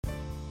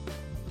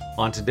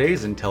On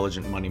today's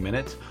Intelligent Money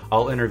Minute,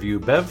 I'll interview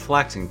Bev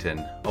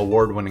Flaxington,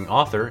 award-winning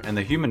author and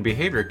the human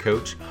behavior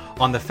coach,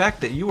 on the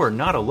fact that you are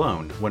not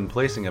alone when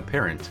placing a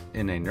parent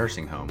in a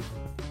nursing home.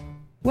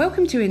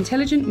 Welcome to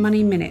Intelligent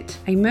Money Minute,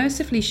 a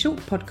mercifully short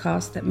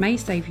podcast that may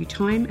save you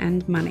time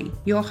and money.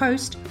 Your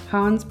host,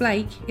 Hans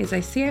Blake, is a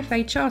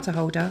CFA charter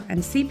holder and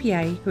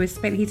CPA who has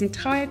spent his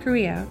entire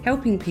career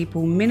helping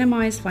people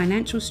minimize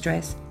financial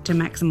stress to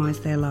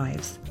maximize their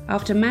lives.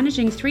 After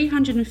managing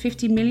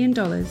 $350 million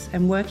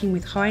and working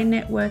with high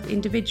net worth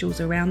individuals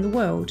around the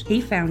world,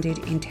 he founded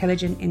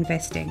Intelligent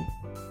Investing.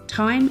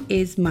 Time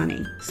is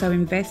money, so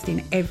invest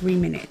in every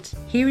minute.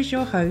 Here is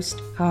your host,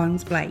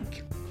 Hans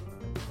Blake.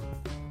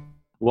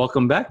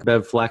 Welcome back,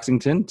 Bev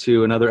Flaxington,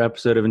 to another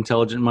episode of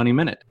Intelligent Money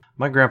Minute.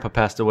 My grandpa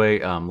passed away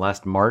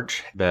last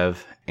March,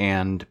 Bev,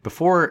 and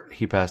before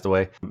he passed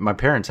away, my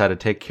parents had to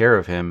take care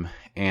of him,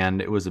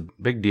 and it was a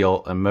big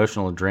deal,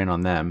 emotional drain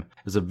on them.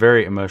 It was a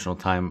very emotional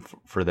time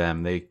for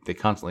them. They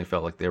constantly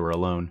felt like they were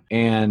alone.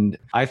 And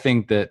I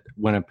think that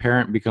when a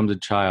parent becomes a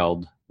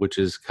child, which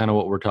is kind of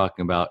what we're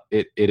talking about,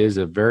 it is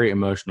a very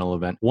emotional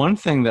event. One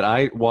thing that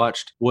I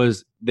watched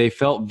was they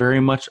felt very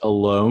much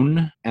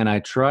alone, and I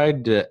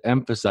tried to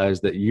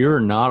emphasize that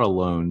you're not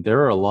alone.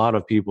 There are a lot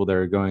of people that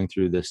are going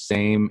through the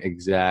same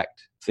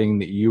exact thing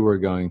that you were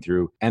going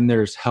through, and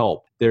there's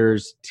help.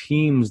 There's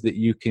teams that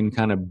you can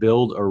kind of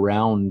build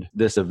around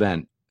this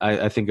event.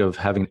 I think of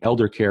having an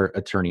elder care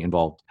attorney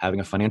involved,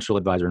 having a financial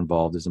advisor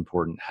involved is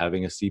important,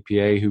 having a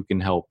CPA who can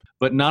help.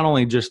 But not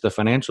only just the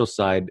financial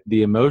side,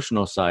 the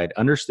emotional side,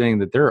 understanding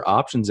that there are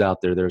options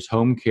out there. There's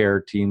home care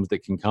teams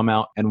that can come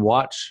out and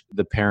watch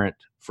the parent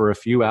for a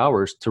few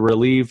hours to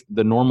relieve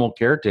the normal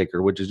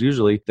caretaker, which is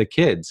usually the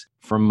kids.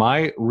 From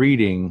my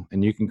reading,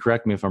 and you can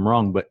correct me if I'm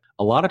wrong, but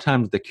a lot of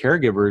times the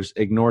caregivers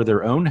ignore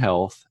their own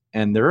health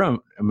and their own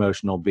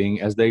emotional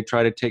being as they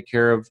try to take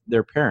care of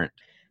their parent.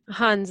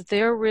 Hans,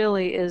 there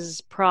really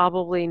is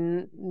probably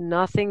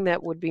nothing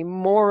that would be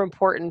more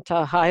important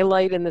to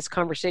highlight in this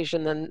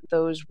conversation than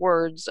those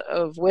words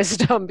of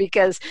wisdom,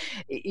 because,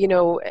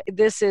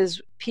 this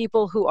is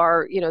people who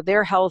are,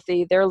 they're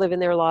healthy, they're living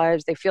their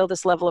lives, they feel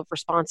this level of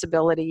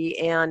responsibility.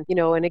 And,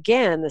 and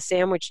again, the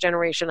sandwich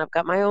generation, I've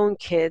got my own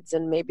kids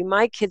and maybe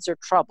my kids are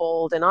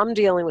troubled and I'm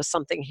dealing with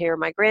something here.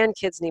 My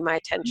grandkids need my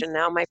attention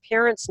now. My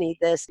parents need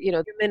this.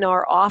 Women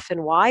are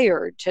often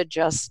wired to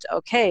just,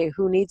 okay,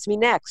 who needs me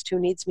next? Who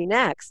needs me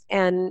next?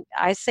 And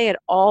I say it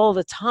all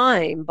the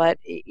time, but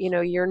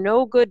you're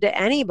no good to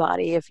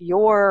anybody if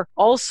you're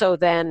also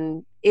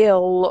then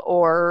ill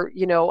or,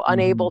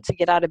 unable to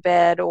get out of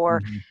bed, or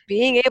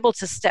being able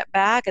to step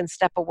back and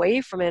step away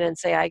from it and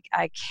say,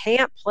 I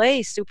can't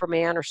play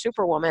Superman or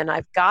Superwoman.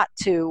 I've got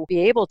to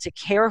be able to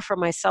care for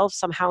myself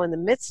somehow in the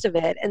midst of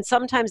it. And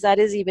sometimes that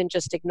is even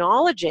just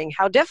acknowledging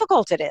how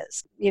difficult it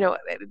is.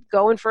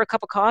 Going for a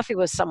cup of coffee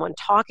with someone,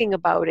 talking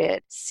about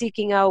it,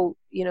 seeking out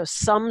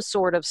some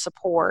sort of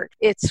support.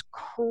 It's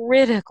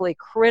critically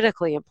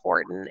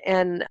important.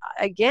 And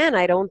again,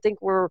 I don't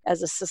think we're,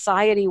 as a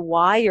society,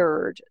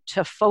 wired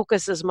to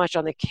focus as much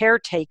on the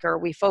caretaker.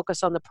 We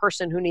focus on the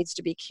person who needs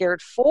to be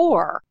cared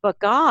for. But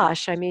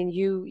gosh,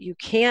 you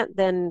can't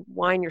then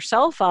wind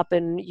yourself up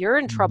and you're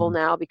in trouble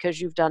now because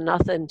you've done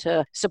nothing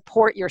to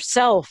support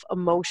yourself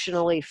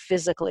emotionally,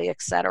 physically,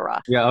 etc.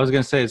 Yeah, I was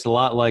going to say it's a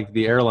lot like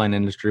the airline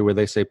industry where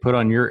they say put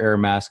on your air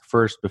mask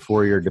first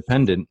before you're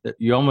dependent.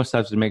 You almost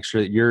have to make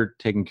sure that you're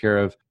taken care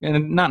of,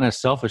 and not in a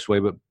selfish way,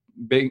 but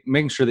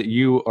making sure that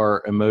you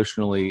are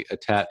emotionally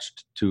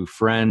attached to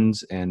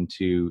friends and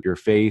to your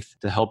faith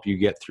to help you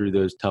get through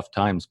those tough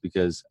times.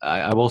 Because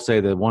I will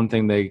say that one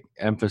thing they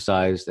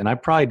emphasized, and I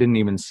probably didn't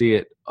even see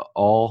it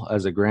all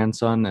as a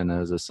grandson and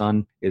as a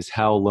son, is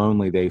how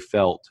lonely they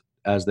felt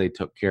as they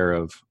took care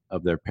of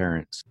their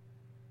parents.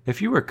 If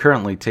you are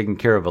currently taking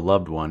care of a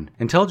loved one,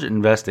 Intelligent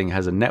Investing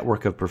has a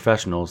network of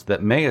professionals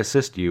that may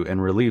assist you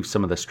and relieve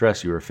some of the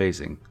stress you are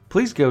facing.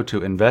 Please go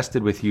to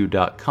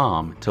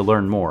investedwithyou.com to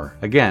learn more.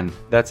 Again,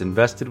 that's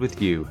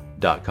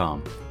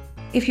investedwithyou.com.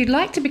 If you'd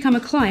like to become a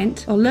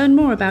client or learn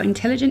more about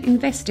intelligent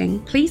investing,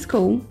 please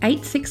call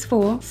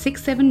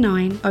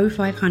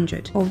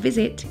 864-679-0500 or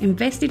visit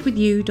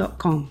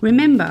investedwithyou.com.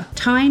 Remember,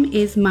 time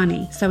is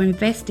money, so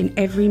invest in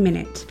every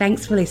minute.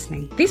 Thanks for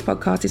listening. This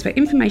podcast is for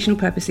informational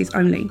purposes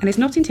only and is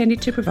not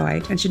intended to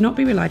provide and should not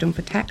be relied on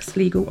for tax,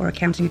 legal, or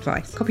accounting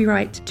advice.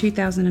 Copyright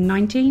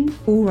 2019,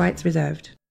 all rights reserved.